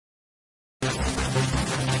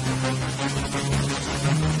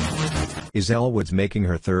Is Elle Woods making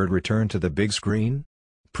her third return to the big screen?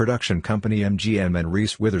 Production company MGM and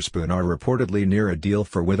Reese Witherspoon are reportedly near a deal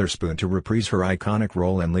for Witherspoon to reprise her iconic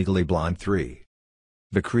role in Legally Blonde 3.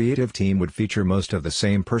 The creative team would feature most of the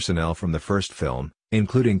same personnel from the first film,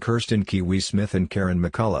 including Kirsten, Kiwi, Smith and Karen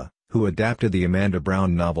McCullah, who adapted the Amanda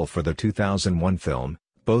Brown novel for the 2001 film.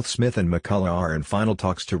 Both Smith and McCullah are in final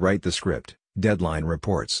talks to write the script, Deadline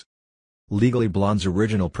reports. Legally Blonde's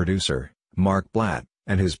original producer, Marc Platt,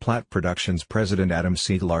 and his Platt Productions president Adam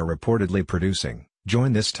Siegal are reportedly producing,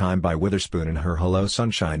 joined this time by Witherspoon and her Hello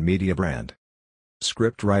Sunshine media brand.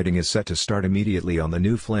 Script writing is set to start immediately on the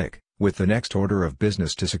new flick, with the next order of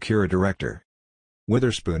business to secure a director.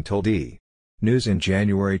 Witherspoon told E! News in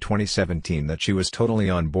January 2017 that she was totally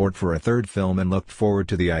on board for a third film and looked forward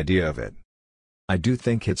to the idea of it. "I do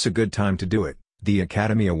think it's a good time to do it," the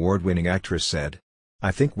Academy Award-winning actress said.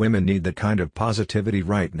 "I think women need that kind of positivity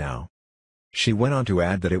right now." She went on to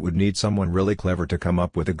add that it would need someone really clever to come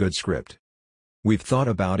up with a good script. "We've thought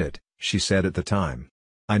about it," she said at the time.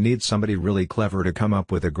 "I need somebody really clever to come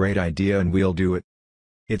up with a great idea and we'll do it."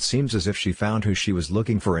 It seems as if she found who she was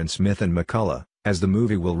looking for in Smith and McCullah, as the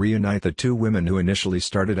movie will reunite the two women who initially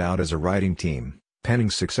started out as a writing team,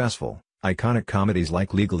 penning successful, iconic comedies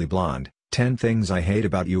like Legally Blonde, 10 Things I Hate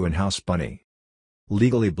About You and House Bunny.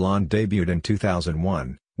 Legally Blonde debuted in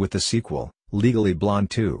 2001, with the sequel, Legally Blonde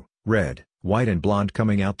 2, Red, White and Blonde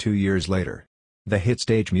coming out 2 years later. The hit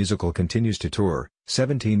stage musical continues to tour,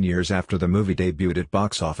 17 years after the movie debuted at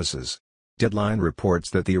box offices. Deadline reports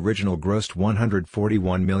that the original grossed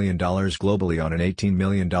 $141 million globally on an $18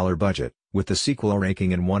 million budget, with the sequel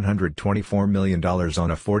raking in $124 million on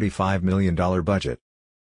a $45 million budget.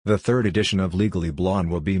 The third edition of Legally Blonde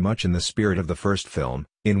will be much in the spirit of the first film,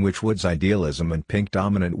 in which Woods' idealism and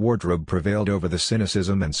pink-dominant wardrobe prevailed over the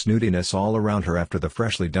cynicism and snootiness all around her after the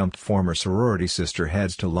freshly dumped former sorority sister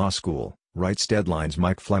heads to law school, writes Deadline's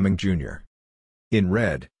Mike Fleming Jr. In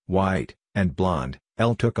Red, White, and Blonde,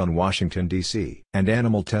 Elle took on Washington, D.C. and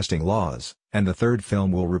animal testing laws, and the third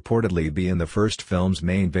film will reportedly be in the first film's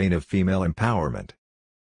main vein of female empowerment.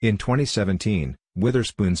 In 2017,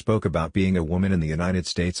 Witherspoon spoke about being a woman in the United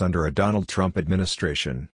States under a Donald Trump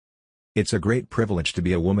administration. "It's a great privilege to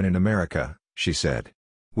be a woman in America," she said.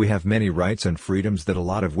 "We have many rights and freedoms that a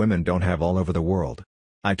lot of women don't have all over the world.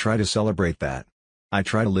 I try to celebrate that. I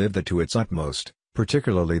try to live that to its utmost,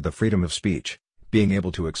 particularly the freedom of speech, being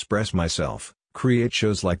able to express myself, create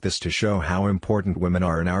shows like this to show how important women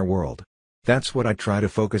are in our world. That's what I try to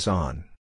focus on."